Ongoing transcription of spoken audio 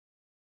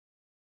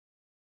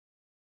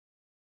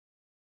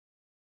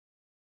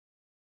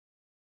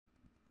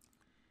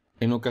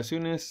En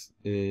ocasiones,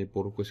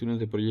 por cuestiones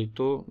de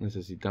proyecto,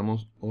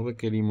 necesitamos o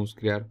requerimos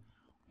crear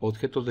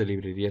objetos de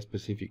librería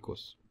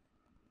específicos.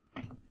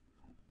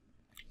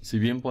 Si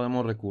bien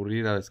podemos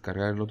recurrir a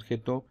descargar el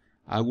objeto,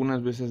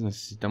 algunas veces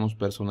necesitamos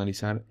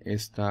personalizar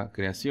esta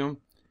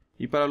creación,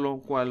 y para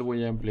lo cual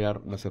voy a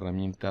emplear las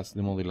herramientas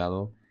de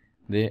modelado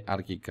de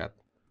ArchiCAD.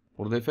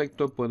 Por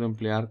defecto puedo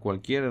emplear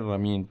cualquier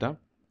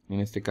herramienta. En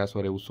este caso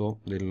haré uso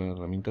de la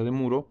herramienta de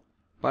muro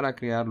para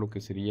crear lo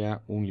que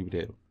sería un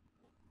librero.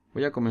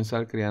 Voy a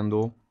comenzar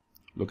creando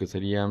lo que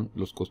serían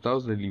los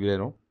costados del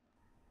librero.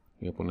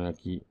 Voy a poner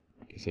aquí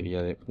que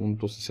sería de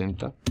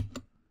 .60.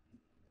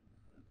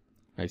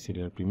 Ahí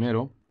sería el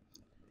primero.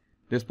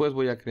 Después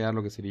voy a crear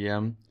lo que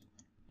serían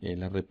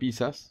las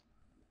repisas,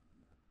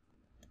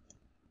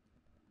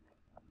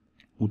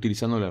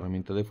 utilizando la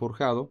herramienta de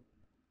forjado.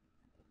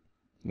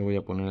 Le voy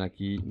a poner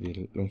aquí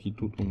de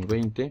longitud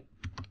 1.20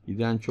 y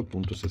de ancho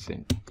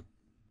 0.60.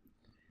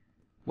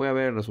 Voy a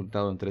ver el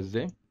resultado en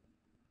 3D.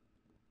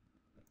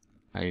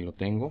 Ahí lo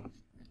tengo.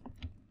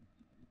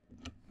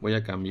 Voy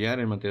a cambiar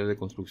el material de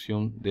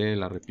construcción de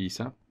la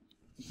repisa.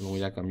 Lo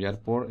voy a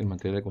cambiar por el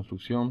material de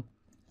construcción,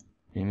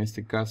 en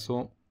este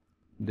caso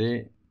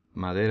de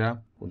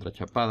madera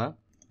contrachapada.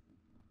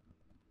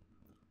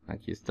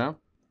 Aquí está.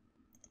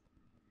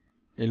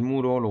 El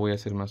muro lo voy a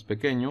hacer más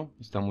pequeño.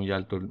 Está muy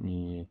alto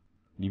mi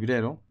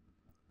librero.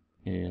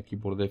 Aquí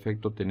por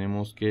defecto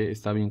tenemos que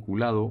está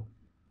vinculado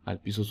al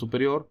piso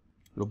superior.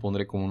 Lo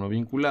pondré como no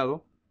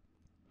vinculado.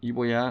 Y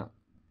voy a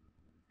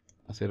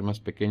hacer más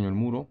pequeño el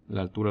muro.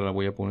 La altura la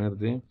voy a poner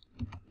de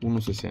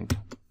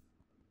 1.60.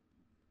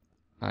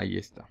 Ahí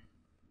está.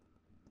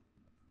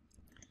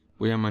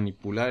 Voy a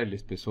manipular el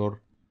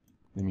espesor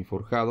de mi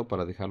forjado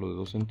para dejarlo de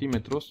 2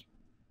 centímetros.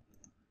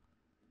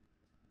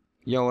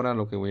 Y ahora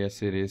lo que voy a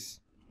hacer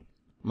es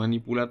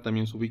manipular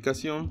también su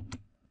ubicación.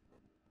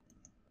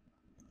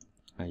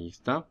 Ahí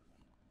está.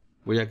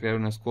 Voy a crear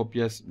unas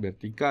copias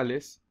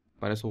verticales.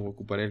 Para eso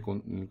ocuparé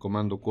el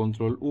comando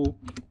Control U.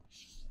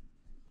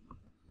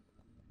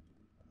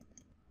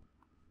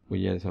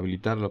 Voy a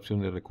deshabilitar la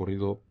opción de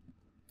recorrido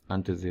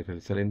antes de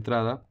realizar la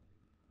entrada.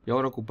 Y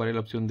ahora ocuparé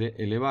la opción de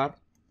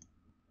elevar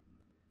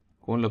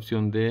con la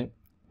opción de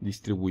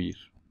distribuir.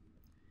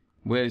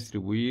 Voy a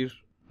distribuir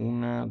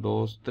 1,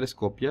 2, 3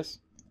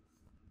 copias.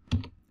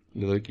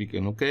 Le doy clic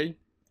en OK.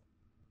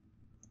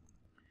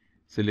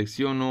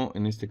 Selecciono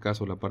en este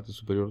caso la parte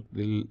superior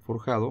del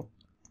forjado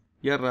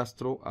y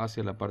arrastro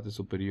hacia la parte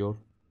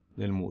superior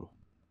del muro.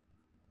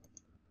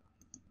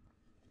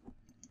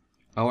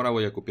 Ahora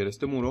voy a copiar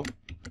este muro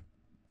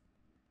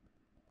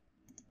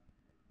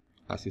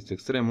hacia este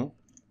extremo.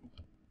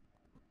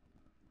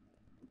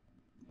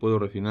 Puedo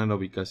refinar la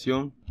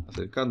ubicación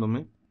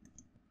acercándome.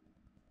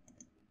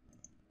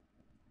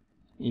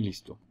 Y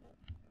listo.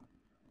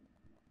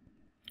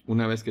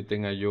 Una vez que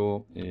tenga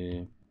yo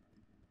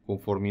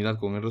conformidad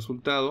con el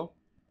resultado,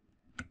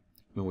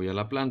 me voy a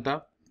la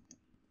planta.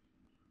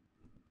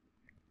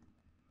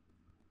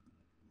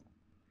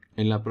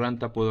 En la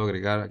planta puedo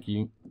agregar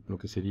aquí lo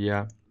que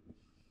sería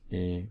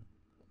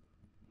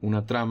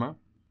una trama.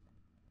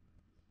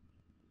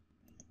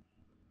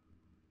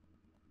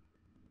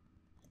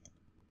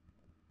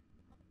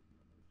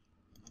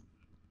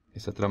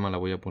 Esa trama la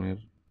voy a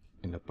poner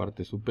en la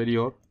parte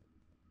superior.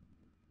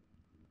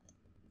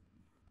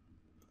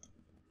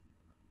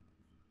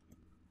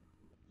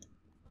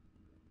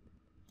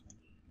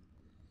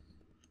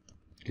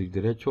 Clic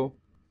derecho,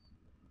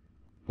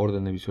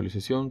 orden de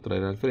visualización,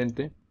 traer al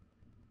frente.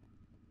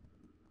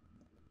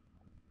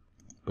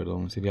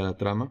 Perdón, sería la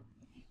trama.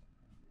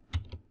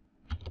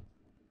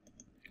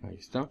 Ahí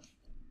está.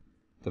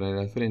 Traer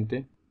al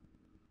frente.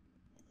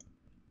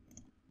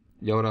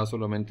 Y ahora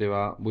solamente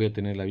voy a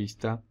tener la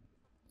vista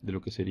de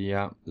lo que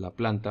sería la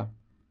planta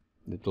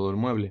de todo el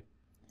mueble.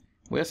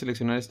 Voy a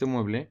seleccionar este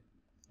mueble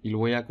y lo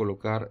voy a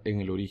colocar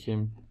en el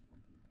origen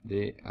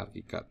de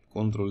ArchiCAD.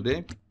 Control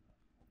D.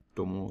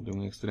 Tomo de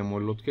un extremo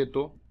el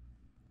objeto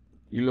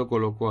y lo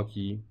coloco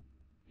aquí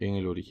en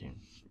el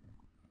origen.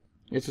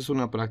 Esta es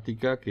una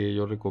práctica que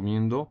yo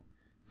recomiendo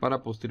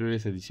para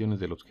posteriores ediciones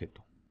del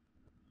objeto.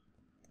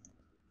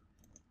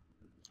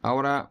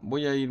 Ahora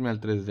voy a irme al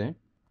 3D.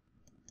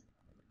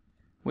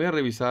 Voy a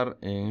revisar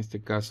en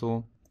este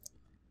caso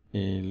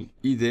el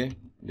ID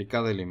de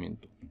cada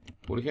elemento.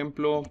 Por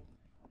ejemplo,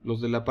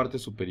 los de la parte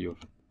superior.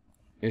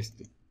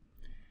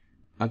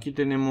 Aquí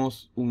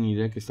tenemos un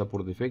ID que está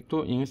por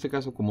defecto y en este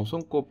caso, como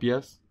son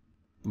copias,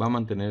 va a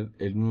mantener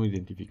el mismo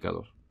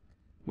identificador.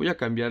 Voy a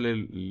cambiarle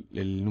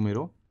el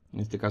número. En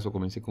este caso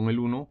comencé con el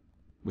 1.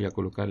 Voy a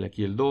colocarle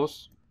aquí el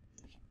 2.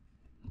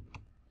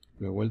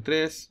 Luego el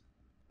 3.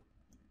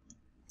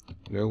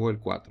 Luego el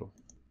 4.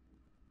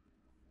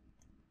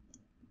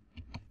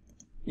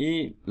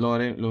 Y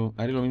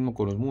haré lo mismo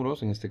con los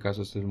muros. En este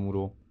caso este es el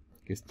muro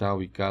que está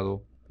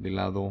ubicado del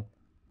lado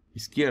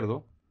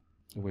izquierdo.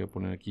 Le voy a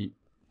poner aquí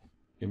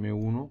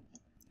M1,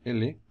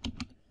 L,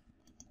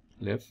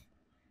 left.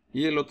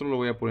 Y el otro lo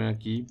voy a poner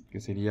aquí, que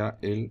sería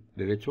el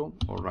derecho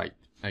o right.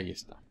 Ahí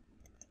está.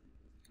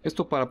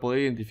 Esto para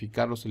poder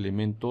identificar los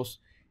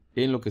elementos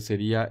en lo que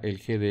sería el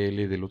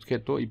GDL del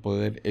objeto y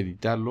poder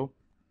editarlo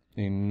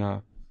en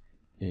una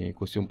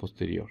cuestión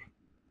posterior.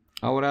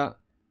 Ahora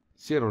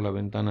cierro la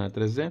ventana de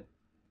 3D.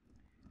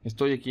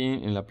 Estoy aquí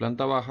en la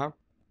planta baja.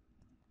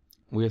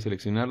 Voy a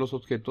seleccionar los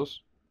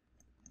objetos.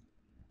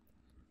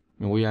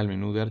 Me voy al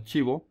menú de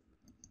archivo,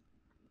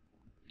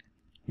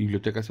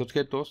 bibliotecas y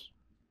objetos,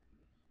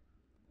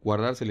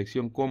 guardar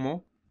selección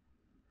como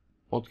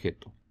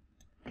objeto.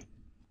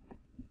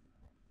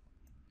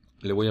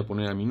 Le voy a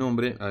poner a mi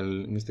nombre,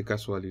 en este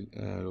caso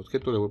al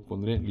objeto le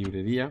pondré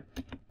librería,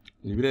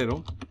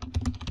 librero.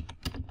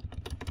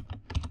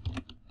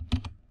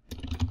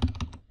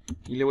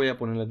 Y le voy a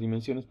poner las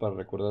dimensiones para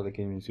recordar de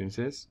qué dimensiones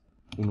es.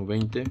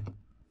 1.20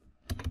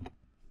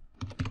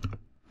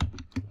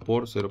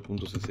 por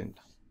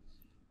 0.60.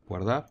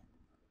 Guardar.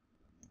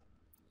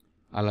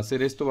 Al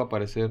hacer esto va a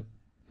aparecer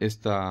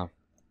esta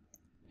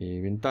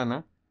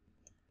ventana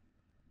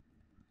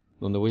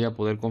donde voy a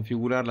poder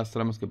configurar las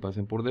tramas que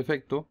pasen por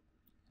defecto.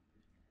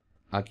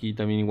 Aquí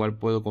también igual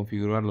puedo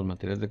configurar los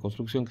materiales de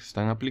construcción que se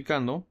están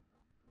aplicando.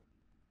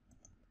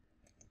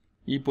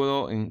 Y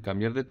puedo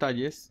cambiar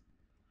detalles.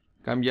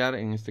 Cambiar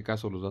en este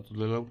caso los datos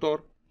del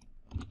autor.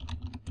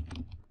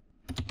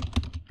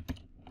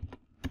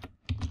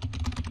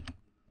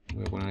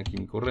 Voy a poner aquí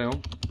mi correo.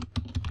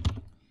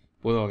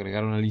 Puedo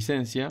agregar una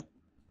licencia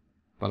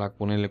para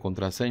ponerle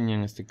contraseña,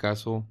 en este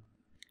caso,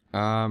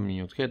 a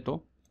mi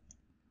objeto.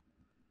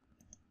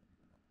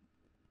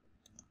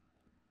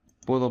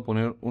 Puedo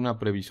poner una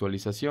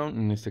previsualización,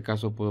 en este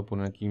caso puedo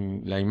poner aquí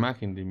la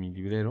imagen de mi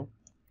librero,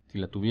 si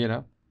la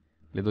tuviera.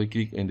 Le doy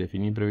clic en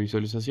definir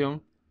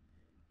previsualización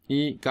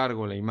y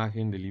cargo la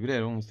imagen del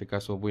librero. En este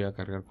caso voy a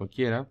cargar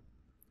cualquiera.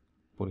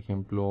 Por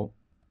ejemplo,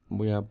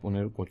 voy a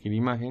poner cualquier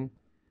imagen.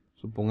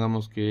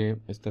 Supongamos que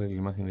esta es la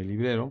imagen del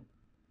librero.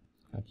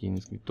 Aquí en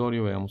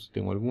escritorio, veamos si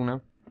tengo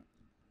alguna.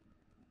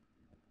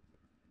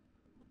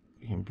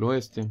 Por ejemplo,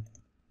 este,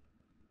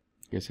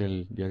 que es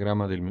el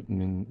diagrama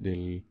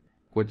del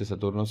cohete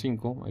Saturno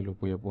 5. Ahí lo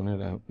voy a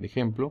poner de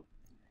ejemplo.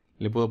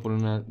 Le puedo poner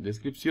una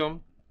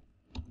descripción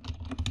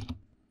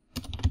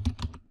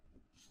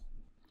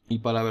y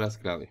palabras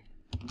clave.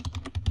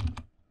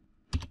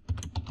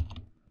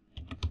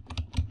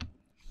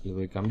 Le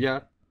doy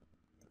cambiar.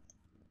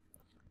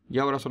 Y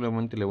ahora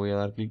solamente le voy a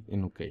dar clic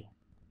en OK.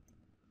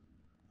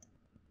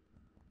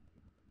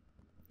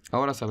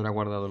 Ahora se habrá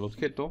guardado el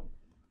objeto.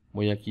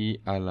 Voy aquí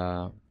a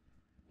la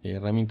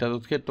herramienta de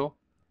objeto.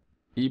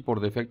 Y por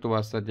defecto va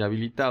a estar ya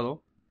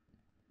habilitado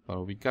para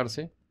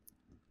ubicarse.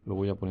 Lo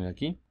voy a poner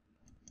aquí.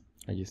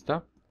 Ahí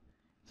está.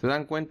 Se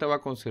dan cuenta, va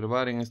a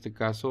conservar en este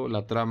caso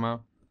la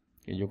trama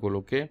que yo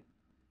coloqué.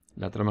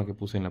 La trama que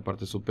puse en la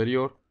parte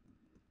superior.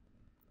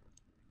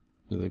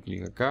 Le doy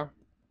clic acá.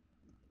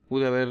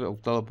 Pude haber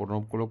optado por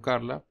no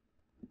colocarla,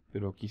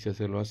 pero quise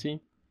hacerlo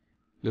así.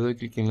 Le doy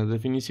clic en las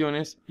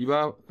definiciones y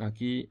va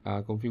aquí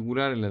a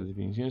configurar en las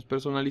definiciones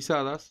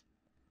personalizadas.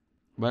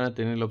 Van a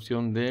tener la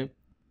opción de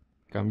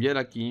cambiar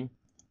aquí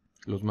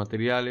los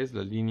materiales,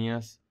 las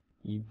líneas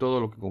y todo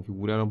lo que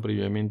configuraron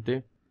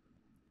previamente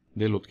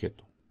del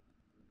objeto.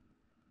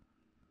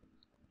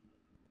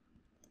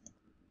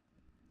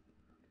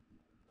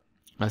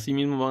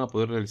 Asimismo van a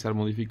poder realizar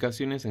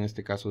modificaciones, en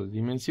este caso de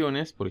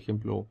dimensiones. Por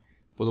ejemplo,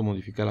 puedo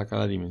modificar a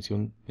cada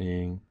dimensión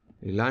en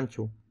el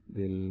ancho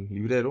del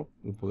librero.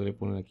 Lo podré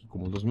poner aquí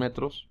como 2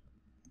 metros.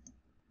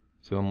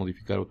 Se va a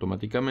modificar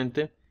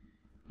automáticamente.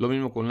 Lo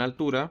mismo con la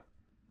altura.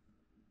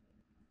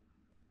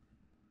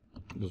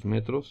 2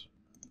 metros.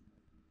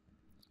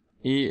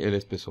 Y el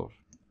espesor.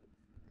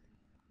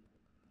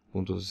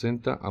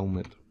 0.60 a 1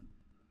 metro.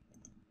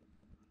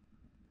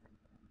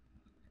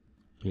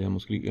 Le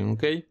damos clic en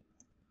OK.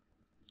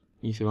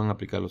 Y se van a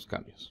aplicar los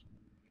cambios.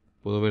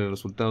 Puedo ver el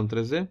resultado en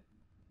 3D.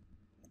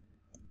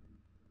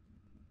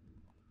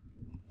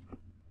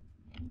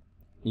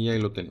 Y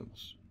ahí lo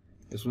tenemos.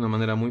 Es una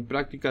manera muy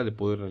práctica de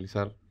poder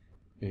realizar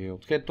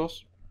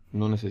objetos.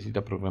 No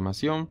necesita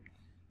programación.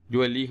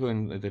 Yo elijo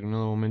en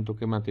determinado momento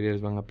qué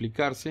materiales van a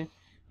aplicarse.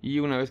 Y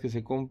una vez que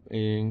se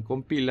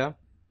compila,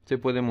 se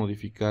puede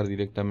modificar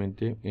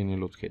directamente en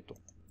el objeto.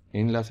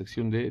 En la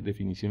sección de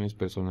definiciones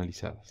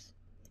personalizadas.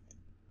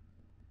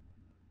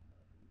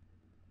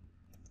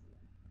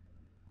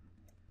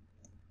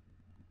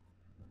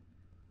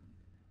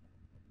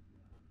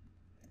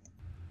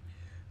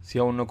 Si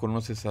aún no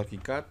conoces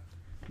ArchiCAD,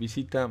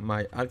 visita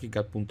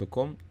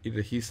myarchicad.com y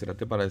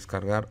regístrate para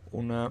descargar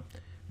una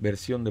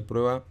versión de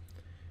prueba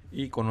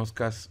y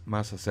conozcas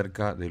más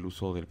acerca del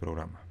uso del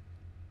programa.